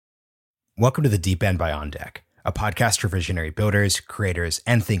Welcome to The Deep End by On Deck, a podcast where visionary builders, creators,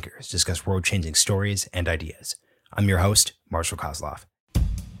 and thinkers discuss world-changing stories and ideas. I'm your host, Marshall Kozlov.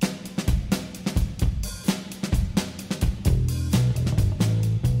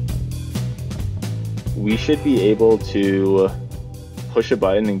 We should be able to push a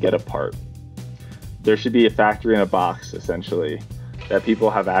button and get a part. There should be a factory in a box, essentially, that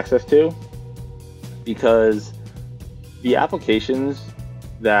people have access to, because the applications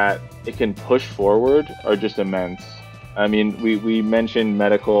that it can push forward are just immense. I mean, we mentioned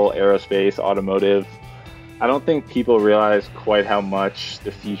medical, aerospace, automotive. I don't think people realize quite how much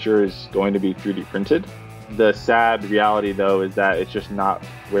the future is going to be 3D printed. The sad reality, though, is that it's just not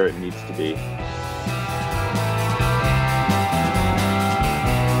where it needs to be.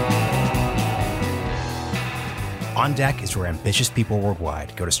 On Deck is where ambitious people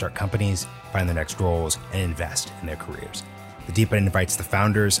worldwide go to start companies, find their next roles, and invest in their careers. The Deep End invites the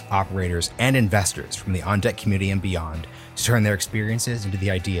founders, operators, and investors from the On Deck community and beyond to turn their experiences into the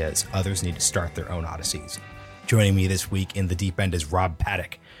ideas others need to start their own odysseys. Joining me this week in The Deep End is Rob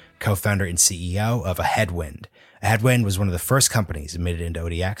Paddock, co-founder and CEO of A Headwind. A Headwind was one of the first companies admitted into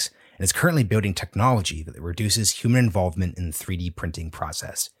ODX and is currently building technology that reduces human involvement in the 3D printing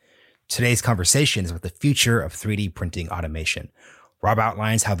process. Today's conversation is about the future of 3D printing automation. Rob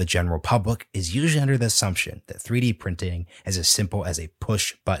outlines how the general public is usually under the assumption that 3D printing is as simple as a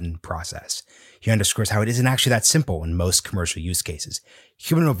push-button process. He underscores how it isn't actually that simple in most commercial use cases.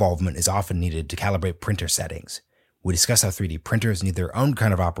 Human involvement is often needed to calibrate printer settings. We discuss how 3D printers need their own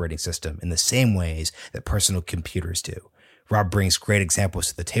kind of operating system in the same ways that personal computers do. Rob brings great examples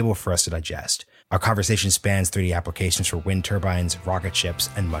to the table for us to digest. Our conversation spans 3D applications for wind turbines, rocket ships,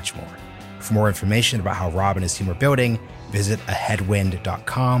 and much more. For more information about how Rob and his team are building, visit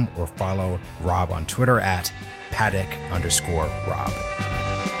aheadwind.com or follow Rob on Twitter at Paddock_Rob.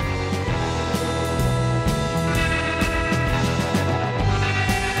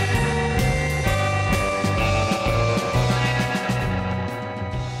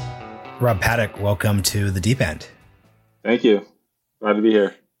 Rob Paddock, welcome to The Deep End. Thank you. Glad to be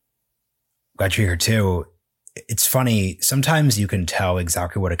here. Glad you're here too. It's funny, sometimes you can tell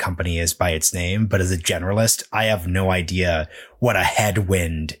exactly what a company is by its name, but as a generalist, I have no idea what a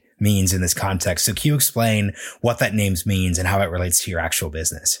headwind means in this context. So can you explain what that name means and how it relates to your actual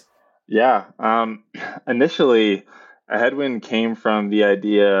business? Yeah. Initially, a headwind came from the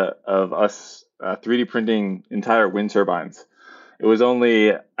idea of us 3D printing entire wind turbines. It was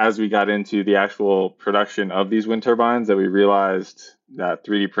only as we got into the actual production of these wind turbines that we realized that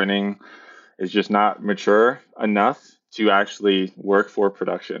 3D printing is just not mature enough to actually work for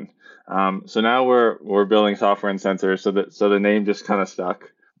production. So now we're building software and sensors, so the name just kind of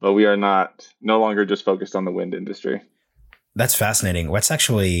stuck. But we are no longer just focused on the wind industry. That's fascinating. Let's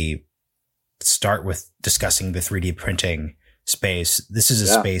actually start with discussing the 3D printing space. This is a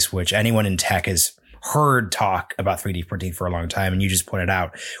space which anyone in tech has heard talk about 3D printing for a long time. And you just pointed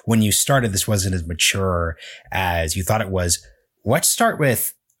out when you started, this wasn't as mature as you thought it was. Let's start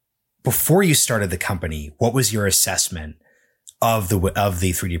with, before you started the company, what was your assessment of the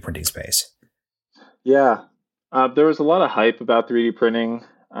 3D printing space? Yeah, there was a lot of hype about 3D printing,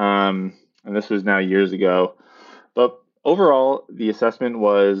 and this was now years ago. But overall, the assessment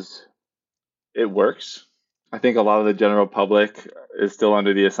was it works. I think a lot of the general public is still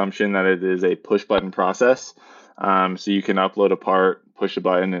under the assumption that it is a push-button process. So you can upload a part, push a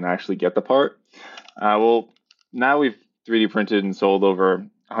button, and actually get the part. Well, now we've 3D printed and sold over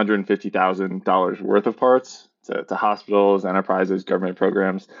 $150,000 worth of parts to hospitals, enterprises, government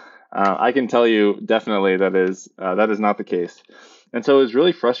programs. I can tell you definitely that is not the case. And so it was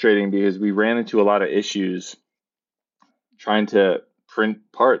really frustrating because we ran into a lot of issues trying to print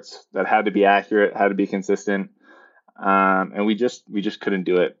parts that had to be accurate, had to be consistent, and we just couldn't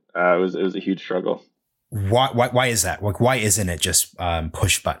do it. It was a huge struggle. Why is that? Like, why isn't it just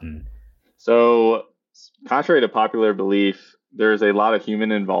push button? So, contrary to popular belief, there's a lot of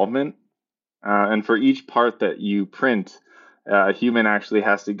human involvement. And for each part that you print, a human actually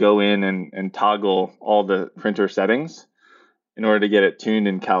has to go in and toggle all the printer settings in order to get it tuned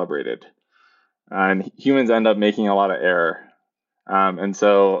and calibrated. And humans end up making a lot of error. And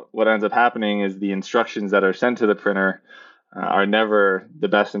so what ends up happening is the instructions that are sent to the printer are never the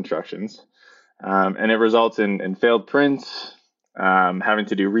best instructions. And it results in failed prints, having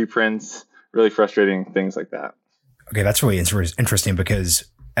to do reprints, really frustrating things like that. Okay, that's really interesting because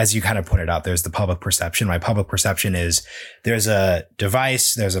as you kind of pointed out, there's the public perception. My public perception is there's a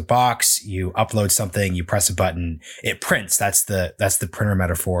device, there's a box, you upload something, you press a button, it prints. That's the printer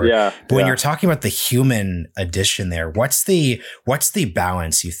metaphor. Yeah. But when you're talking about the human addition there, what's the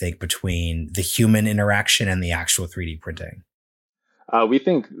balance you think between the human interaction and the actual 3D printing? We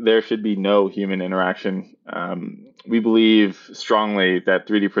think there should be no human interaction. We believe strongly that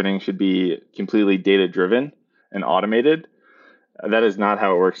 3D printing should be completely data driven and automated. That is not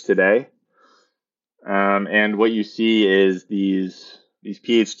how it works today. And what you see is these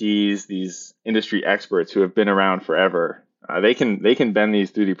PhDs, these industry experts who have been around forever. They can bend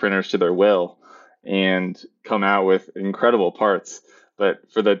these 3D printers to their will and come out with incredible parts.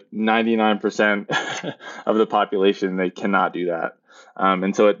 But for the 99% of the population, they cannot do that.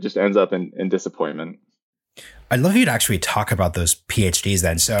 And so it just ends up in disappointment. I'd love you to actually talk about those PhDs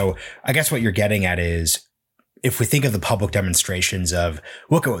then. So I guess what you're getting at is, if we think of the public demonstrations of,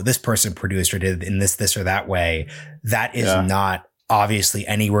 look at what this person produced or did in this or that way, that is not obviously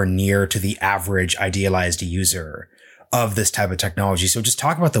anywhere near to the average idealized user of this type of technology. So just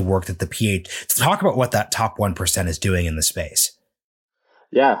talk about the work that talk about what that top 1% is doing in the space.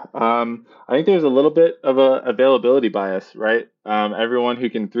 Yeah, I think there's a little bit of a availability bias, right? Everyone who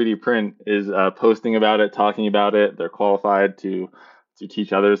can 3D print is posting about it, talking about it. They're qualified to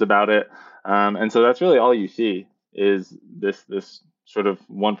teach others about it. And so that's really all you see is this sort of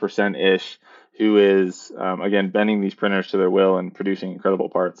 1% ish who is, again, bending these printers to their will and producing incredible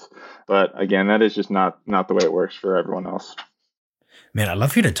parts. But again, that is just not the way it works for everyone else. Man, I'd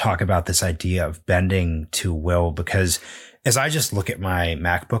love for you to talk about this idea of bending to will, because as I just look at my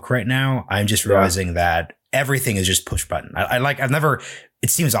MacBook right now, I'm just realizing that everything is just push button. It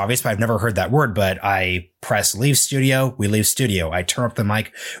seems obvious, but I've never heard that word, but I press leave studio, we leave studio. I turn up the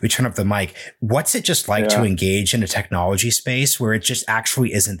mic, we turn up the mic. What's it just like to engage in a technology space where it just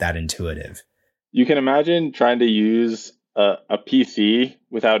actually isn't that intuitive? You can imagine trying to use a PC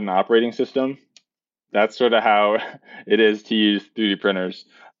without an operating system. That's sort of how it is to use 3D printers.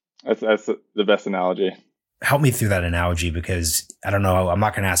 That's the best analogy. Help me through that analogy, because I don't know, I'm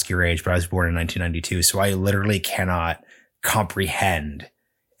not going to ask your age, but I was born in 1992. So I literally cannot comprehend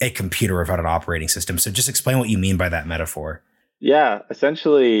a computer without an operating system. So just explain what you mean by that metaphor. Yeah,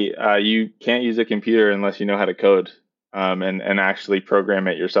 essentially, you can't use a computer unless you know how to code and actually program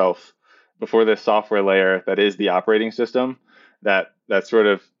it yourself. Before this software layer that is the operating system, that sort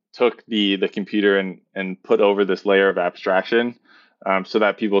of took the computer and put over this layer of abstraction so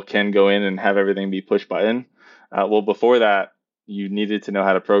that people can go in and have everything be push button. Well, before that, you needed to know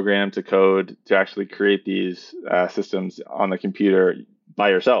how to program, to code, to actually create these systems on the computer by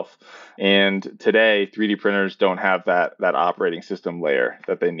yourself. And today, 3D printers don't have that operating system layer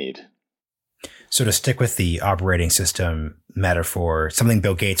that they need. So to stick with the operating system metaphor, something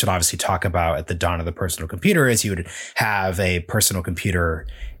Bill Gates would obviously talk about at the dawn of the personal computer is you would have a personal computer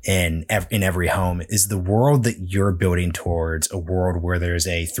in every home. Is the world that you're building towards a world where there's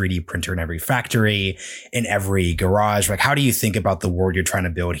a 3D printer in every factory, in every garage? Like, how do you think about the world you're trying to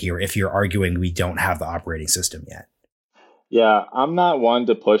build here if you're arguing we don't have the operating system yet? Yeah, I'm not one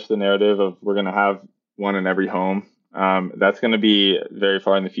to push the narrative of we're going to have one in every home. That's going to be very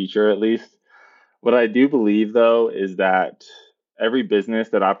far in the future, at least. What I do believe, though, is that every business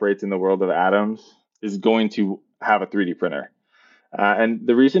that operates in the world of atoms is going to have a 3D printer. And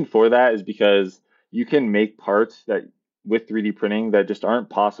the reason for that is because you can make parts that with 3D printing that just aren't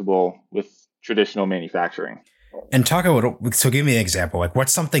possible with traditional manufacturing. And so give me an example. Like,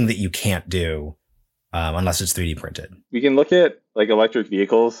 what's something that you can't do unless it's 3D printed? We can look at like electric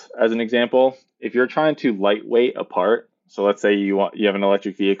vehicles as an example. If you're trying to lightweight a part, so let's say you have an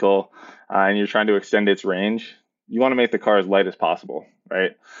electric vehicle and you're trying to extend its range, you want to make the car as light as possible,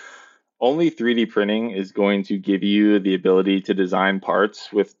 right? Only 3D printing is going to give you the ability to design parts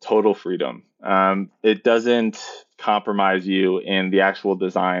with total freedom. It doesn't compromise you in the actual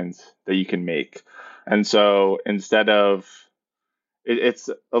designs that you can make. And so instead of, it's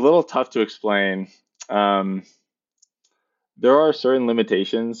a little tough to explain. There are certain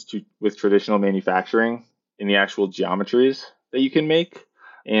limitations with traditional manufacturing in the actual geometries that you can make.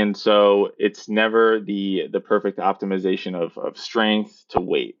 And so it's never the perfect optimization of strength to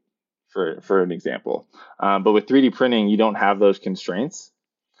weight, for an example. But with 3D printing, you don't have those constraints.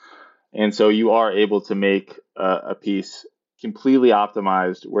 And so you are able to make a piece completely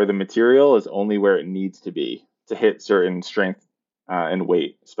optimized where the material is only where it needs to be to hit certain strength and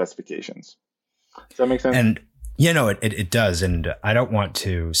weight specifications. Does that make sense? And it does. And I don't want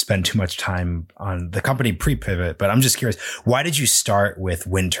to spend too much time on the company pre-pivot, but I'm just curious, why did you start with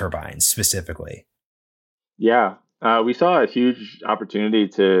wind turbines specifically? Yeah. We saw a huge opportunity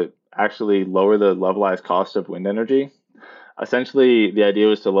to actually lower the levelized cost of wind energy. Essentially, the idea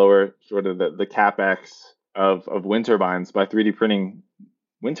was to lower sort of the capex of wind turbines by 3D printing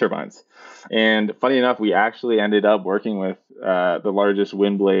wind turbines. And funny enough, we actually ended up working with the largest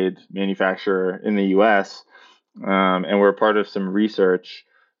wind blade manufacturer in the US, and we're part of some research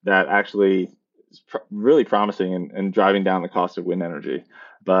that actually is really promising and driving down the cost of wind energy.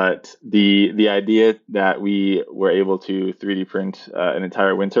 But the idea that we were able to 3D print an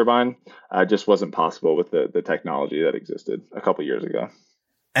entire wind turbine just wasn't possible with the technology that existed a couple years ago.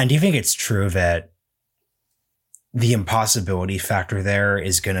 And do you think it's true that the impossibility factor there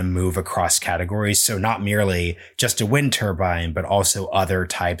is going to move across categories? So not merely just a wind turbine, but also other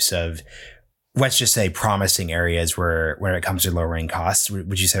types of, let's just say, promising areas where when it comes to lowering costs.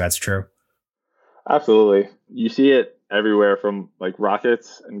 Would you say that's true? Absolutely. You see it everywhere from like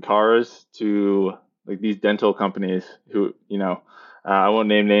rockets and cars to like these dental companies who, I won't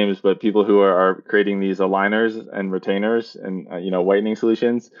name names, but people who are creating these aligners and retainers and, whitening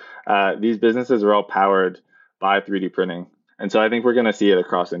solutions. These businesses are all powered by 3D printing. And so I think we're going to see it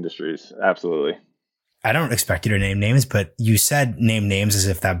across industries. Absolutely. I don't expect you to name names, but you said name names as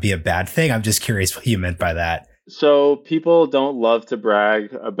if that'd be a bad thing. I'm just curious what you meant by that. So people don't love to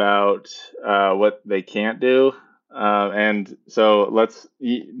brag about what they can't do, and so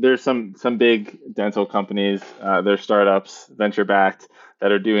there's some big dental companies, they're startups, venture backed,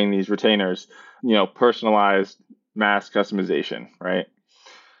 that are doing these retainers, personalized mass customization, right?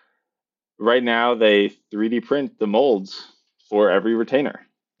 Right now, they 3D print the molds for every retainer.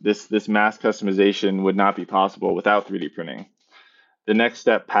 This mass customization would not be possible without 3D printing. The next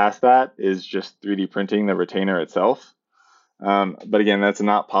step past that is just 3D printing the retainer itself. But again, that's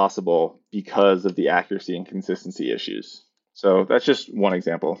not possible because of the accuracy and consistency issues. So that's just one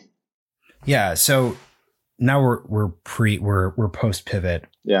example. Yeah. So now we're post pivot.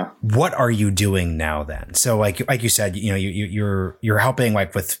 Yeah. What are you doing now then? So like you said, you're helping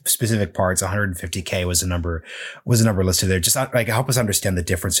like with specific parts. 150K was a number listed there. Just like help us understand the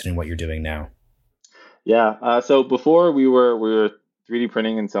difference in what you're doing now. Yeah. So before we were 3D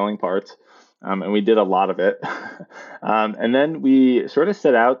printing and selling parts, and we did a lot of it. And then we sort of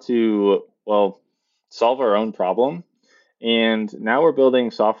set out to, well, solve our own problem. And now we're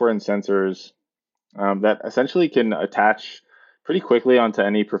building software and sensors that essentially can attach pretty quickly onto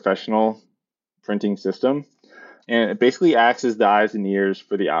any professional printing system. And it basically acts as the eyes and ears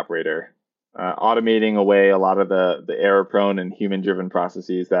for the operator, automating away a lot of the error prone and human driven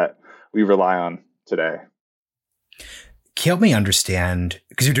processes that we rely on today. Can you help me understand,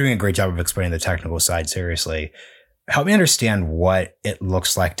 because you're doing a great job of explaining the technical side, seriously. Help me understand what it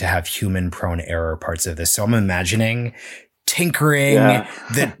looks like to have human prone error parts of this. So I'm imagining tinkering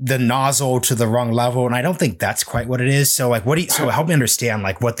the nozzle to the wrong level. And I don't think that's quite what it is. So like, so help me understand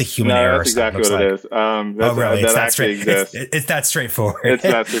like what the human error that's exactly looks what like. It is. Really? That actually exists. It's that straightforward. It's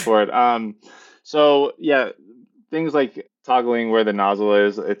that straightforward. So yeah, things like toggling where the nozzle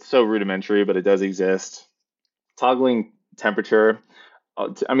is, it's so rudimentary, but it does exist. Toggling temperature.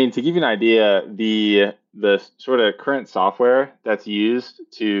 I mean, to give you an idea, the sort of current software that's used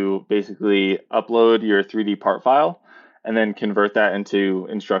to basically upload your 3D part file and then convert that into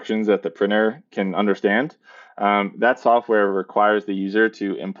instructions that the printer can understand, that software requires the user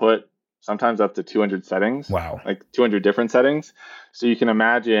to input sometimes up to 200 settings. Wow. Like 200 different settings. So you can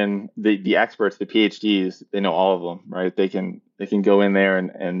imagine the experts, the PhDs, they know all of them, right? They can go in there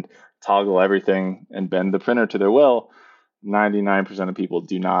and toggle everything and bend the printer to their will. 99% of people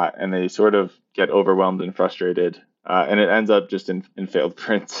do not, and they sort of get overwhelmed and frustrated, and it ends up just in failed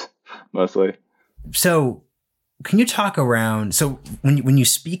prints mostly. So can you talk around, so when you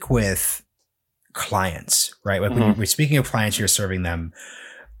speak with clients, right? Like when you're speaking of clients, you're serving them,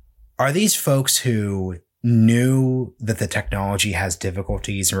 are these folks who knew that the technology has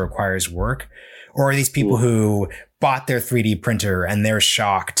difficulties and requires work? Or are these people who bought their 3D printer and they're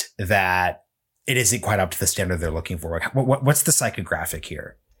shocked that it isn't quite up to the standard they're looking for? What's the psychographic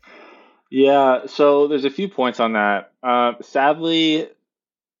here? Yeah, so there's a few points on that. Sadly,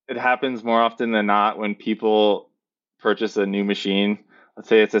 it happens more often than not when people purchase a new machine. Let's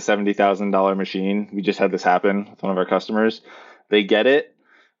say it's a $70,000 machine. We just had this happen with one of our customers. They get it.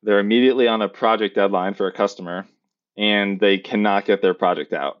 They're immediately on a project deadline for a customer, and they cannot get their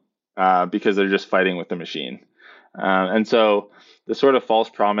project out because they're just fighting with the machine. And so the sort of false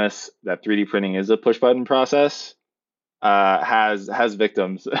promise that 3D printing is a push button process has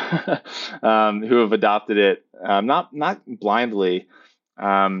victims who have adopted it, not blindly,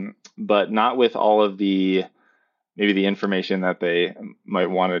 but not with all of maybe the information that they might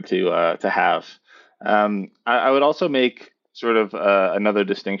wanted to have. I would also make sort of another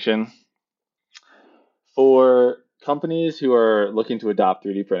distinction for companies who are looking to adopt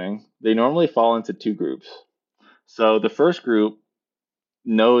 3D printing. They normally fall into two groups. So the first group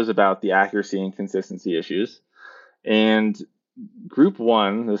knows about the accuracy and consistency issues, and group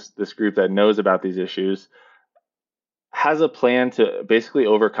one, this group that knows about these issues, has a plan to basically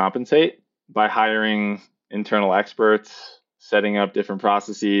overcompensate by hiring internal experts, setting up different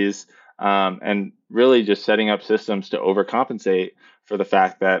processes, and really just setting up systems to overcompensate for the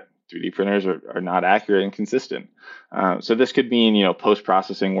fact that 3D printers are not accurate and consistent. So this could mean,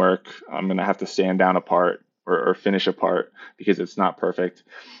 post-processing work. I'm going to have to sand down a part or finish a part because it's not perfect.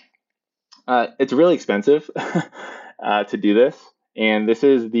 It's really expensive to do this, and this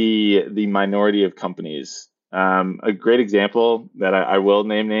is the minority of companies. A great example that I will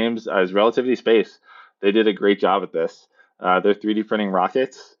name names is Relativity Space. They did a great job at this. They're 3D printing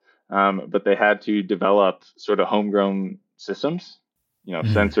rockets, but they had to develop sort of homegrown systems,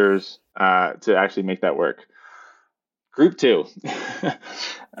 sensors, to actually make that work. Group two,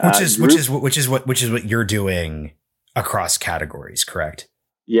 which is what you're doing across categories, correct?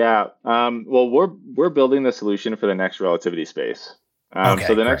 Yeah. Well, we're building the solution for the next relativity space. Okay,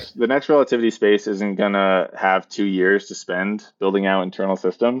 so great. the next relativity space isn't gonna have 2 years to spend building out internal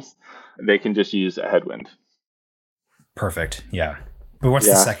systems. They can just use a headwind. Perfect. Yeah. But what's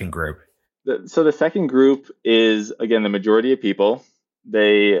the Yeah. second group? So the second group is, again, the majority of people.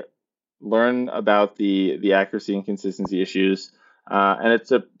 They learn about the accuracy and consistency issues, and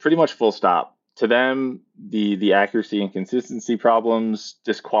it's a pretty much full stop. To them, the accuracy and consistency problems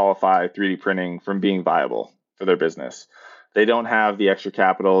disqualify 3D printing from being viable for their business. They don't have the extra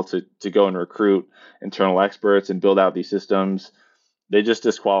capital to go and recruit internal experts and build out these systems. They just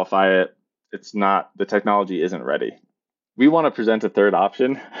disqualify it. It's not, the technology isn't ready. We want to present a third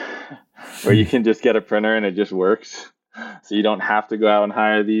option where you can just get a printer and it just works. So you don't have to go out and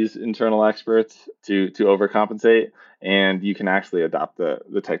hire these internal experts to overcompensate, and you can actually adopt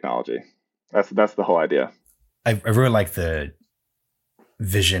the technology. That's the whole idea. I really like the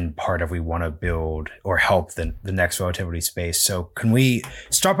vision part of we want to build or help the next relativity space. So can we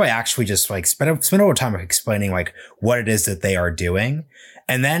start by actually just like spend a little time explaining like what it is that they are doing,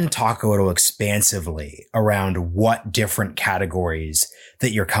 and then talk a little expansively around what different categories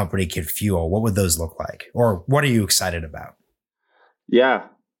that your company could fuel? What would those look like? Or what are you excited about? Yeah.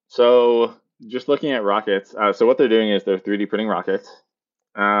 So just looking at rockets, so what they're doing is they're 3D printing rockets.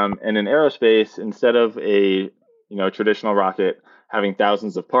 And in aerospace, instead of a traditional rocket having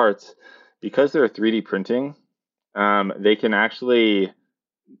thousands of parts, because they're 3D printing, they can actually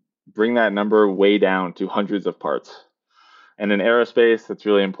bring that number way down to hundreds of parts. And in aerospace, that's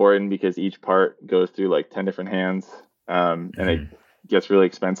really important because each part goes through like 10 different hands, and it gets really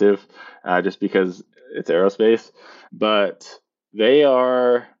expensive just because it's aerospace. But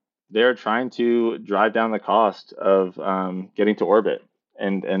they're trying to drive down the cost of getting to orbit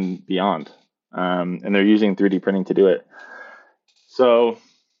and beyond. And they're using 3D printing to do it. So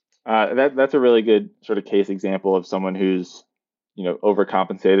that's a really good sort of case example of someone who's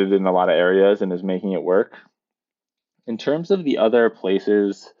overcompensated in a lot of areas and is making it work. In terms of the other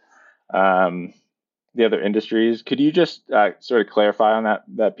places, the other industries, could you just sort of clarify on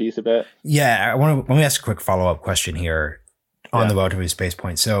that piece a bit? Yeah, let me ask a quick follow-up question here on the relativity space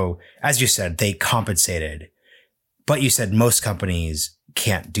point. So as you said, they compensated, but you said most companies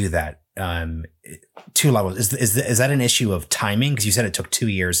can't do that. Two levels. Is that an issue of timing? Because you said it took 2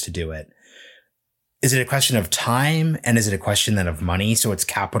 years to do it. Is it a question of time, and is it a question then of money? So it's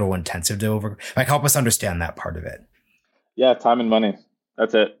capital intensive to help us understand that part of it. Yeah, time and money.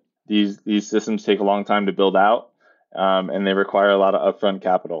 That's it. These systems take a long time to build out, and they require a lot of upfront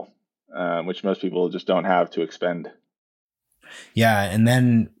capital, which most people just don't have to expend. Yeah, and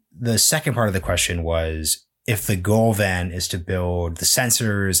then the second part of the question was, if the goal then is to build the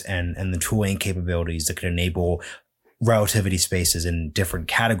sensors and the tooling capabilities that could enable relativity spaces in different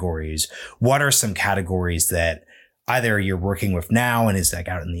categories, what are some categories that either you're working with now and is like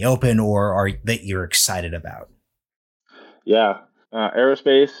out in the open, or are that you're excited about? Yeah,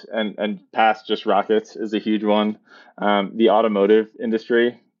 aerospace and past just rockets is a huge one. The automotive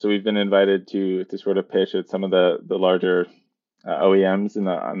industry. So we've been invited to sort of pitch at some of the larger OEMs in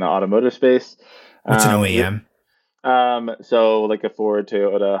the automotive space. What's an OEM? So like a Ford,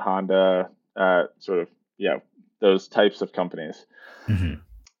 Toyota, Honda, sort of, those types of companies. Mm-hmm.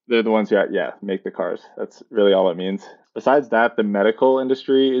 They're the ones who, make the cars. That's really all it means. Besides that, the medical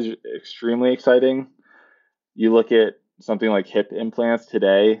industry is extremely exciting. You look at something like hip implants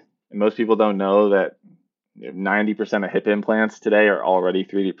today, and most people don't know that 90% of hip implants today are already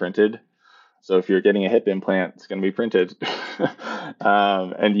 3D printed. So if you're getting a hip implant, it's going to be printed,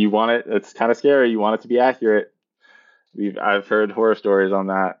 and you want it. It's kind of scary. You want it to be accurate. I've heard horror stories on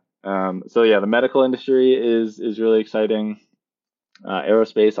that. So yeah, the medical industry is really exciting.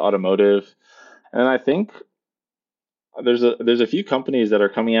 Aerospace, automotive, and I think there's a few companies that are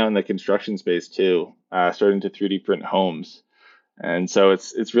coming out in the construction space too, starting to 3D print homes. And so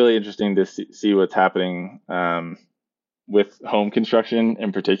it's really interesting to see what's happening with home construction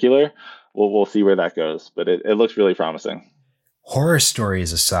in particular. We'll see where that goes, but it looks really promising. Horror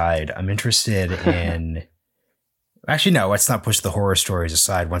stories aside, I'm interested in. Actually, no. Let's not push the horror stories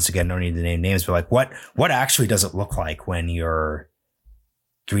aside. Once again, no need to name names, but like, what actually does it look like when your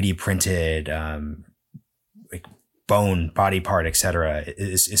 3D printed like bone, body part, etc.,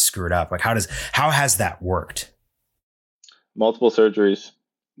 is screwed up? Like, how has that worked? Multiple surgeries.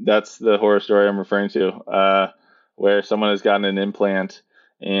 That's the horror story I'm referring to, where someone has gotten an implant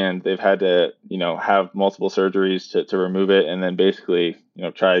and they've had to, have multiple surgeries to remove it, and then basically,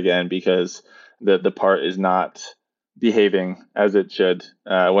 try again because the part is not behaving as it should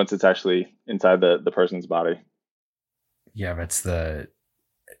once it's actually inside the person's body. Yeah, and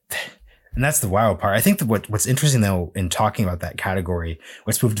that's the wild part. I think that what's interesting though in talking about that category,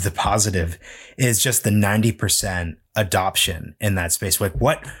 let's move to the positive, is just the 90% adoption in that space. Like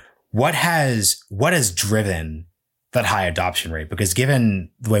what has driven that high adoption rate? Because given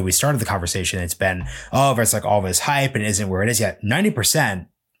the way we started the conversation, it's been, oh, there's like all this hype and it isn't where it is yet. 90%,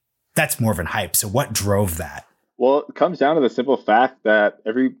 that's more than hype. So what drove that? Well, it comes down to the simple fact that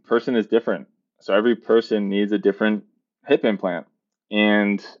every person is different. So every person needs a different hip implant.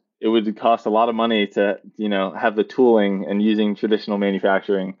 And it would cost a lot of money to, have the tooling and using traditional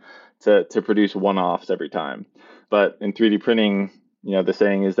manufacturing to produce one-offs every time. But in 3D printing, the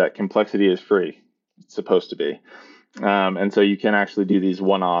saying is that complexity is free. It's supposed to be. And so you can actually do these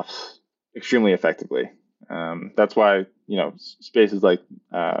one-offs extremely effectively. That's why, spaces like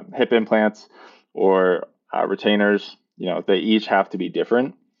hip implants or retainers, they each have to be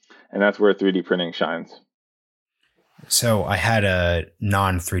different. And that's where 3D printing shines. So I had a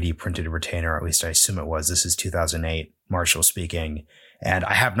non 3D printed retainer, or at least I assume it was. This is 2008, Marshall speaking. And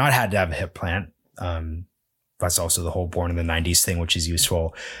I have not had to have a hip plant. That's also the whole born in the 90s thing, which is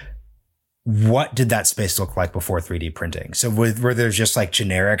useful. What did that space look like before 3D printing? So were there just like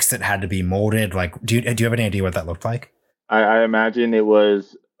generics that had to be molded? Like, do you have any idea what that looked like? I imagine it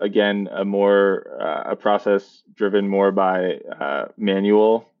was, again, a process driven more by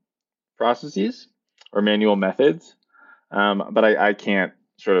manual processes or manual methods. But I can't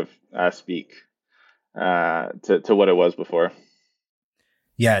sort of speak to what it was before.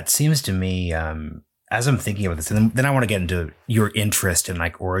 Yeah, it seems to me, as I'm thinking about this, and then I want to get into your interest in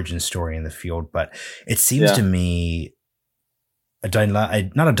like origin story in the field, but it seems to Yeah. me not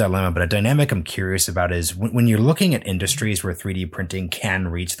a dilemma, but a dynamic I'm curious about is when you're looking at industries where 3D printing can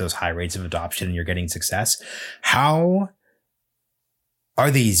reach those high rates of adoption and you're getting success, how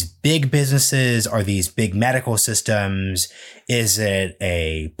are these big businesses? Are these big medical systems? Is it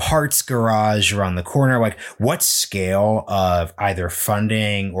a parts garage around the corner? Like, what scale of either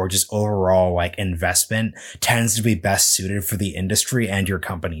funding or just overall like investment tends to be best suited for the industry and your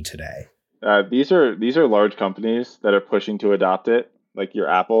company today? These are large companies that are pushing to adopt it, like your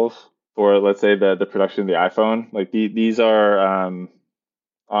Apples for, let's say, the production of the iPhone. Like these are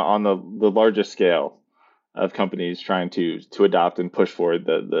on the largest scale of companies trying to adopt and push forward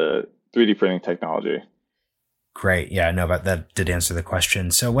the 3D printing technology. Great. Yeah, no, but that did answer the question.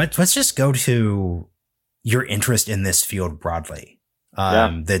 So let's just go to your interest in this field broadly.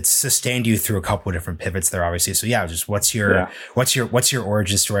 Yeah, That sustained you through a couple of different pivots there, obviously. So yeah, just yeah, what's your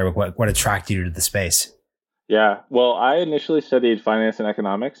origin story? What attracted you to the space? yeah. Well, I initially studied finance and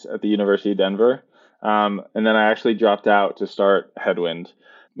economics at the University of Denver, and then I actually dropped out to start Headwind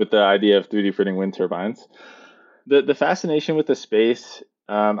with the idea of 3D printing wind turbines. The fascination with the space.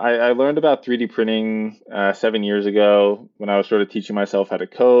 I learned about 3D printing 7 years ago when I was sort of teaching myself how to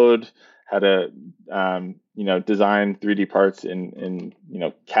code, how to design 3D parts in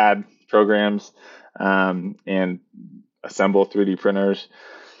CAD programs, and assemble 3D printers.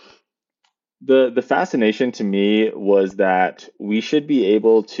 The fascination to me was that we should be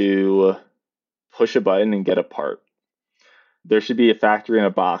able to push a button and get a part. There should be a factory in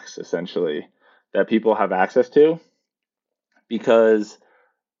a box essentially that people have access to, because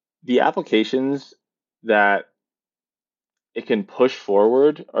the applications that it can push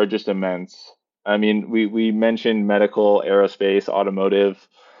forward are just immense. I mean, we mentioned medical, aerospace, automotive.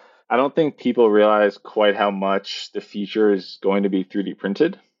 I don't think people realize quite how much the future is going to be 3D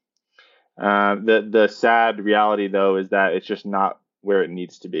printed. The sad reality, though, is that it's just not where it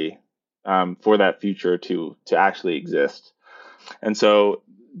needs to be. for that future to actually exist. And so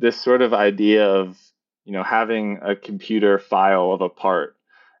this sort of idea of having a computer file of a part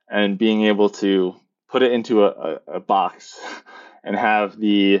and being able to put it into a box and have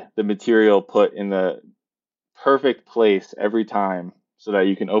the material put in the perfect place every time so that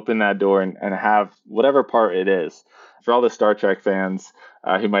you can open that door and have whatever part it is. For all the Star Trek fans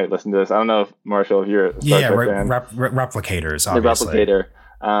who might listen to this, I don't know if Marshall, if you're a Star Trek fan. Replicators, obviously. The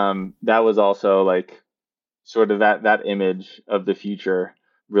replicator. That was also like sort of that image of the future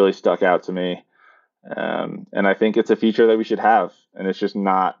really stuck out to me. And I think it's a feature that we should have, and it's just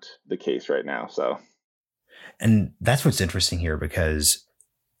not the case right now. So, and that's what's interesting here, because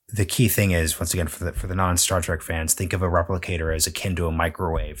the key thing is, once again, for the non-Star Trek fans, think of a replicator as akin to a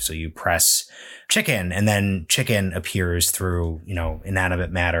microwave. So you press chicken and then chicken appears through,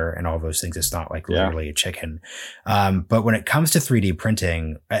 inanimate matter and all those things. It's not like literally a chicken. But when it comes to 3D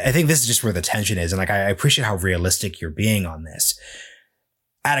printing, I think this is just where the tension is. And like, I appreciate how realistic you're being on this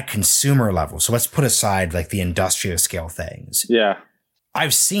at a consumer level. So let's put aside like the industrial scale things. Yeah.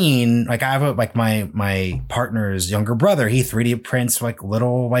 I've seen, like, I have my partner's younger brother, he 3D prints like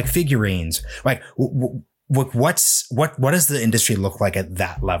little like figurines. Like what does the industry look like at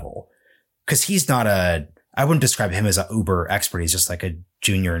that level? Cause he's not I wouldn't describe him as an uber expert. He's just like a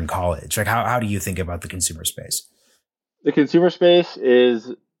junior in college. Like how do you think about the consumer space? The consumer space is,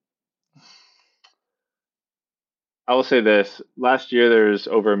 I will say this, last year there's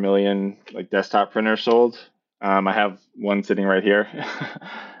over 1 million like desktop printers sold. I have one sitting right here.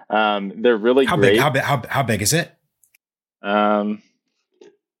 They're really great. How big is it?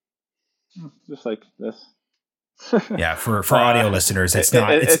 Just like this. Yeah, for audio listeners, it's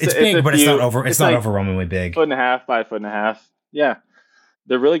not. It's big, but it's not overwhelmingly big. 1.5 by 1.5. Yeah,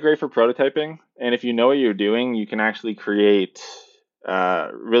 they're really great for prototyping, and if you know what you're doing, you can actually create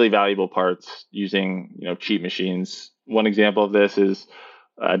really valuable parts using cheap machines. One example of this is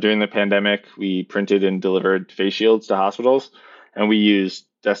during the pandemic, we printed and delivered face shields to hospitals, and we used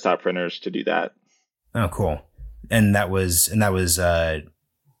desktop printers to do that. Oh, cool! I mean,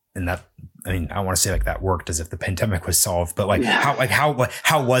 I want to say like that worked as if the pandemic was solved, but like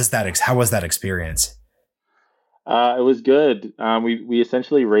how was that experience? It was good. We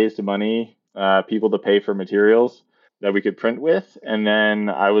essentially raised money, people to pay for materials that we could print with, and then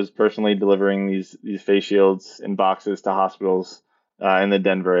I was personally delivering these face shields in boxes to hospitals in the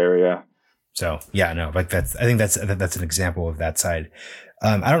Denver area. So yeah, no, like I think that's an example of that side.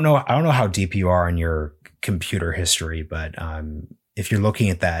 I don't know how deep you are in your computer history, but if you're looking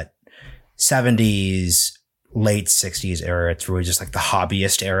at that 70s, late 60s era, it's really just like the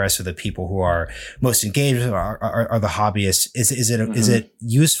hobbyist era. So the people who are most engaged are the hobbyists. Is it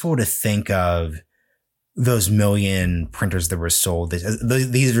useful to think of those 1 million printers that were sold?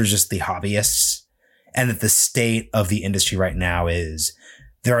 These are just the hobbyists, and that the state of the industry right now is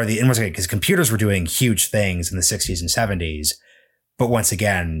because computers were doing huge things in the 60s and 70s. But once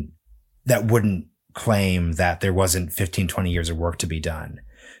again, that wouldn't claim that there wasn't 15, 20 years of work to be done.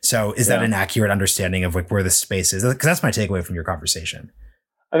 So is that an accurate understanding of like where the space is? Because that's my takeaway from your conversation.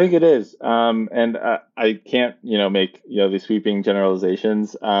 I think it is. And I can't, make, these sweeping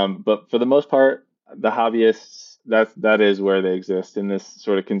generalizations. But for the most part, the hobbyists, that is where they exist in this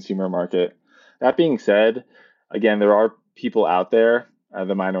sort of consumer market. That being said, again, there are people out there,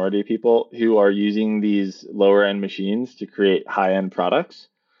 the minority people, who are using these lower end machines to create high end products,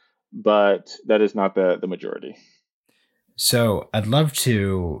 but that is not the majority. So I'd love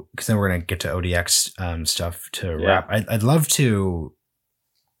to, because then we're going to get to ODX stuff to wrap. I'd love to.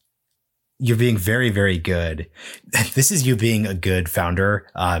 You're being very, very good. This is you being a good founder.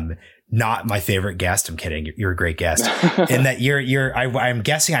 Not my favorite guest. I'm kidding. You're a great guest. In that I'm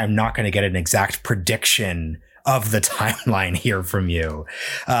guessing I'm not going to get an exact prediction of the timeline here from you.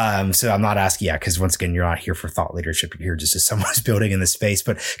 So I'm not asking, because once again, you're not here for thought leadership. You're here just as someone who's building in the space.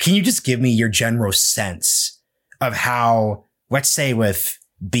 But can you just give me your general sense of how, let's say with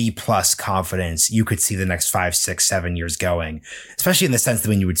B+ confidence, you could see the next 5, 6, 7 years going, especially in the sense that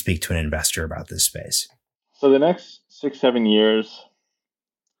when you would speak to an investor about this space? So the next 6, 7 years,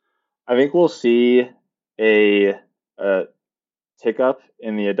 I think we'll see a tick up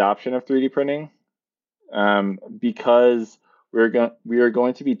in the adoption of 3D printing, because we are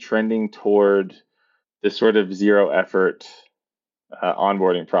going to be trending toward this sort of zero effort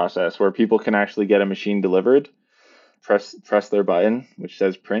onboarding process where people can actually get a machine delivered, press their button, which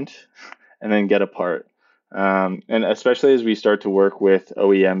says print, and then get a part. And especially as we start to work with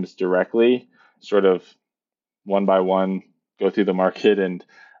OEMs directly, sort of one by one, go through the market and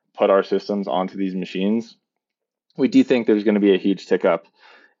put our systems onto these machines, we do think there's going to be a huge tick up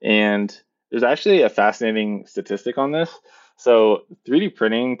And there's actually a fascinating statistic on this. So 3D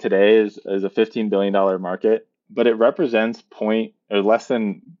printing today is a $15 billion market, but it represents point or less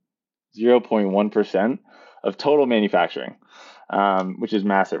than 0.1% of total manufacturing, which is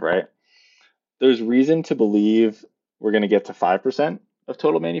massive, right? There's reason to believe we're going to get to 5% of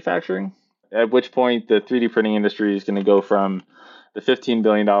total manufacturing, at which point the 3D printing industry is going to go from the $15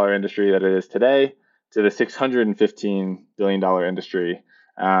 billion industry that it is today to the $615 billion industry.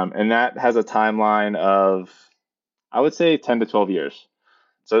 And that has a timeline of, I would say, 10 to 12 years.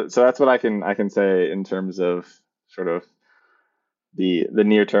 So that's what I can say in terms of sort of the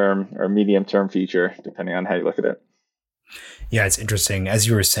near term or medium term future, depending on how you look at it. Yeah, it's interesting. As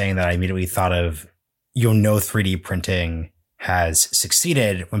you were saying that, I immediately thought of, 3D printing has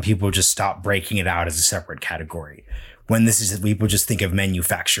succeeded when people just stop breaking it out as a separate category. When people just think of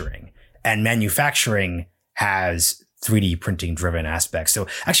manufacturing, and manufacturing has 3D printing driven aspects. So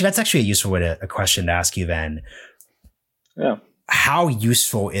actually, that's actually a useful a question to ask you then. Yeah. How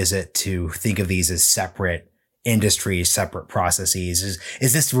useful is it to think of these as separate industries, separate processes?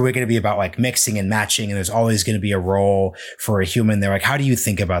 Is this really going to be about like mixing and matching, and there's always going to be a role for a human there? Like, how do you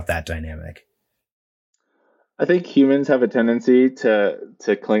think about that dynamic? I think humans have a tendency to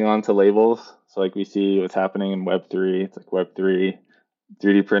cling on to labels. So like we see what's happening in Web3. It's like Web3,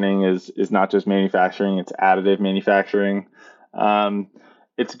 3D printing is not just manufacturing, it's additive manufacturing. Um,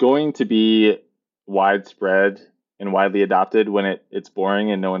 it's going to be widespread and widely adopted when it's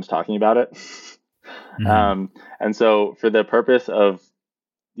boring and no one's talking about it. Mm-hmm. And so for the purpose of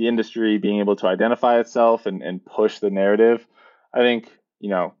the industry being able to identify itself and push the narrative, I think,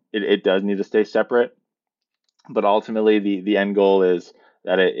 it does need to stay separate. But ultimately, the end goal is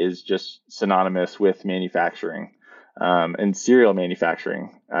that it is just synonymous with manufacturing, and serial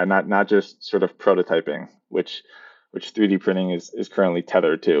manufacturing, not just sort of prototyping, which 3D printing is currently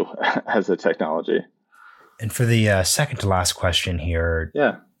tethered to as a technology. And for the second to last question here,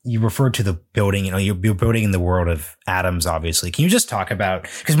 Yeah. you referred to the building, you're building in the world of atoms, obviously. Can you just talk about,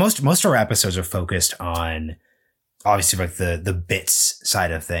 because most of our episodes are focused on obviously like the bits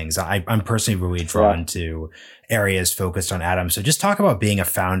side of things. I'm personally really Yeah. drawn to areas focused on atoms. So just talk about being a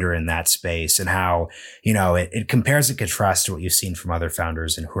founder in that space and how, it compares and contrasts to what you've seen from other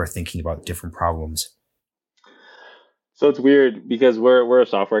founders and who are thinking about different problems. So it's weird because we're a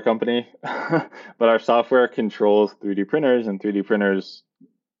software company, but our software controls 3D printers, and 3D printers,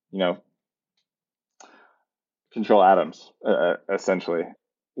 you know, control atoms, essentially.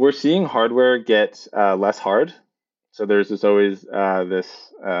 We're seeing hardware get less hard. So there's this old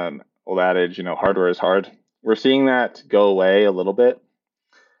adage, hardware is hard. We're seeing that go away a little bit.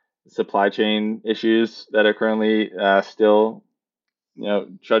 Supply chain issues that are currently still,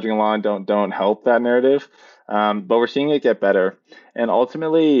 trudging along don't help that narrative. But we're seeing it get better, and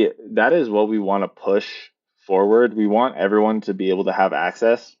ultimately, that is what we want to push forward. We want everyone to be able to have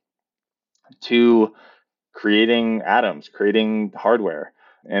access to creating atoms, creating hardware,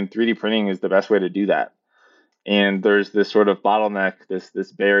 and 3D printing is the best way to do that. And there's this sort of bottleneck,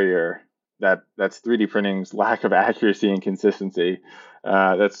 this barrier that's 3D printing's lack of accuracy and consistency,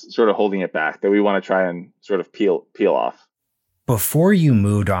 that's sort of holding it back, that we want to try and sort of peel off. Before you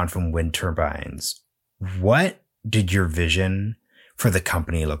moved on from wind turbines, what did your vision for the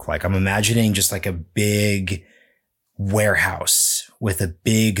company look like? I'm imagining just like a big warehouse with a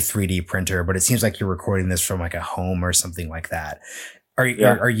big 3D printer, but it seems like you're recording this from like a home or something like that.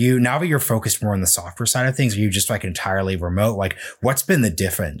 Yeah. Are you, now that you're focused more on the software side of things, are you just like entirely remote? Like, what's been the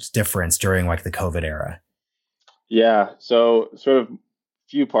difference during like the COVID era? Yeah, so sort of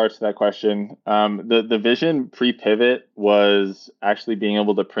few parts to that question. The vision pre-pivot was actually being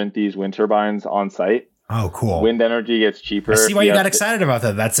able to print these wind turbines on site. Oh, cool. Wind energy gets I cheaper see if why you you got have excited about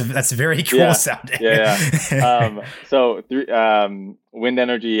that. That's very cool yeah, sounding. yeah. Wind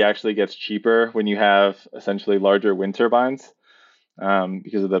energy actually gets cheaper when you have essentially larger wind turbines,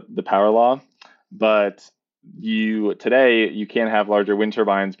 because of the power law. But you can't have larger wind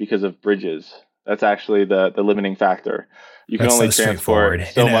turbines because of bridges. That's actually the limiting factor. You can That's only so transport straightforward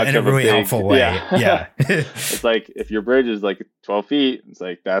so in much a of a really big, helpful way. yeah. Yeah. It's like if your bridge is like 12 feet, it's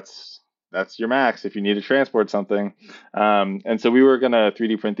like that's your max if you need to transport something. And so we were gonna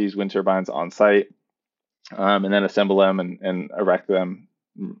 3D print these wind turbines on site, and then assemble them and erect them,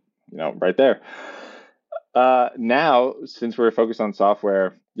 right there. Now, since we're focused on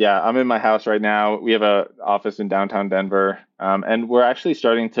software, yeah, I'm in my house right now. We have a office in downtown Denver, and we're actually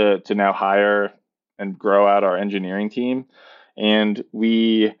starting to now hire and grow out our engineering team, and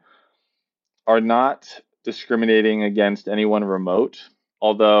we are not discriminating against anyone remote,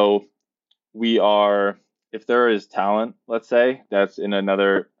 although we are if there is talent, let's say, that's in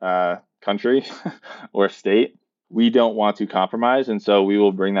another country or state, we don't want to compromise. And so we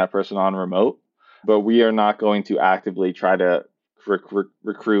will bring that person on remote, but we are not going to actively try to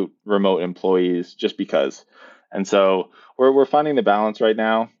recruit remote employees just because. And so we're finding the balance right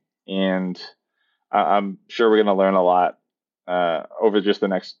now. And I'm sure we're going to learn a lot over just the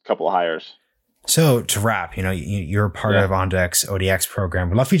next couple of hires. So to wrap, you're part of OnDeck's ODX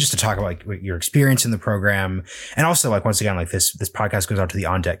program. We'd love for you just to talk about your experience in the program. And also once again, this podcast goes out to the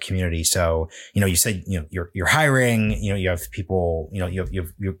OnDeck community. So, you said, you're hiring, you have people,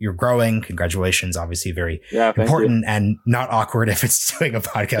 you're growing. Congratulations. Obviously very important and not awkward if it's doing a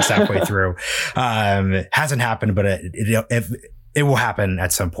podcast halfway through. Hasn't happened, but it will happen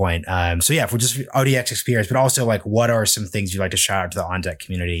at some point. So yeah, for just ODX experience, but also what are some things you'd like to shout out to the OnDeck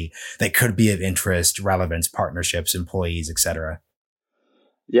community that could be of interest, relevance, partnerships, employees, et cetera?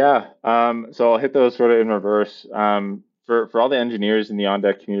 Yeah. So I'll hit those sort of in reverse. For all the engineers in the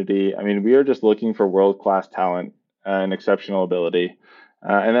OnDeck community, we are just looking for world-class talent and exceptional ability.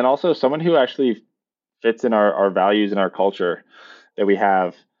 And then also someone who actually fits in our values and our culture that we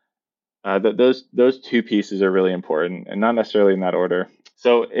have. Those two pieces are really important, and not necessarily in that order.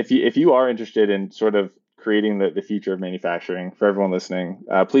 So if you are interested in sort of creating the future of manufacturing for everyone listening,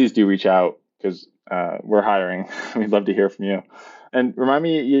 please do reach out because we're hiring. We'd love to hear from you. And remind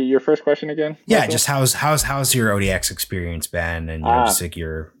me your first question again. Yeah, Michael? Just how's your ODX experience been, and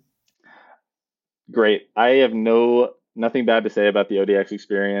your great. I have nothing bad to say about the ODX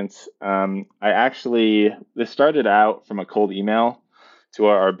experience. This started out from a cold email to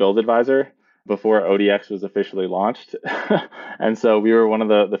our build advisor before ODX was officially launched. And so we were one of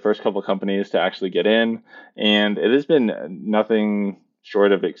the first couple of companies to actually get in, and it has been nothing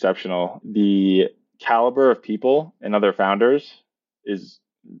short of exceptional. The caliber of people and other founders is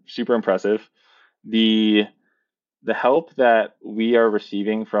super impressive. The help that we are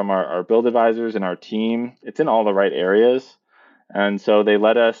receiving from our build advisors and our team, it's in all the right areas. And so they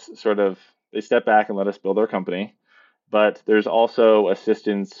step back and let us build our company. But there's also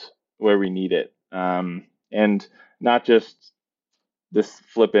assistance where we need it. And not just this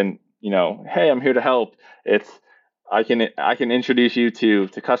flippant, hey, I'm here to help. It's I can introduce you to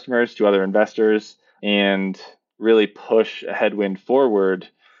customers, to other investors, and really push a headwind forward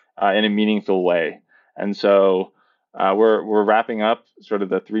in a meaningful way. And so we're wrapping up sort of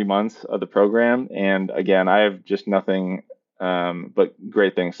the 3 months of the program. And again, I have just nothing but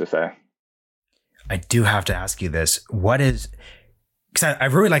great things to say. I do have to ask you this. Because I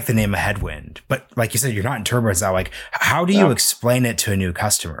really like the name of Headwind, but like you said, you're not in turbulence now. How do you explain it to a new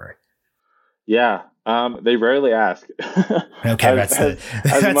customer? Yeah, they rarely ask. Okay, as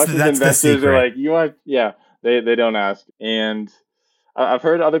much as investors are like, you want, they don't ask. And I've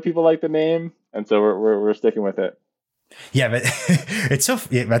heard other people like the name, and so we're sticking with it. Yeah, but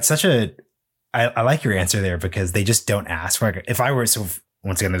that's such a. I like your answer there because they just don't ask. If I were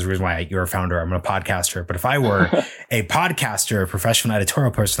once again, there's a reason why you're a founder. I'm a podcaster. But if I were a podcaster, a professional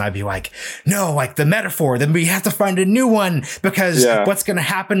editorial person, I'd be like, no, the metaphor, then we have to find a new one because what's going to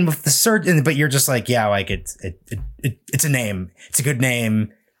happen with the search? But you're just like, it's a name. It's a good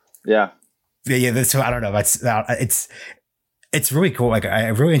name. Yeah. Yeah. So I don't know. It's really cool. I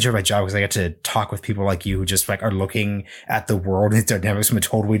really enjoy my job because I get to talk with people like you who just are looking at the world and dynamics from a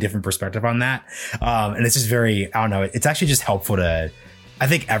totally different perspective on that. And it's just very, I don't know. It's actually just helpful to, I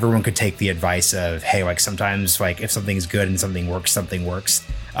think everyone could take the advice of, hey, sometimes if something's good and something works.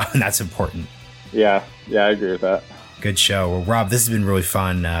 And that's important. Yeah. Yeah. I agree with that. Good show. Well, Rob, this has been really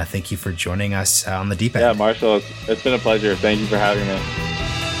fun. Thank you for joining us on the deep end. Yeah, Marshall, it's been a pleasure. Thank you for having me.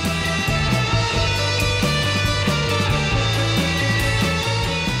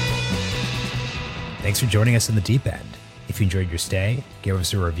 Thanks for joining us in the deep end. If you enjoyed your stay, give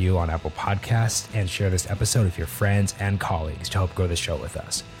us a review on Apple Podcasts and share this episode with your friends and colleagues to help grow the show with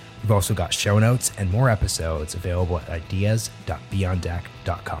us. We've also got show notes and more episodes available at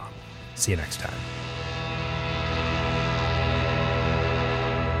ideas.beyonddeck.com. See you next time.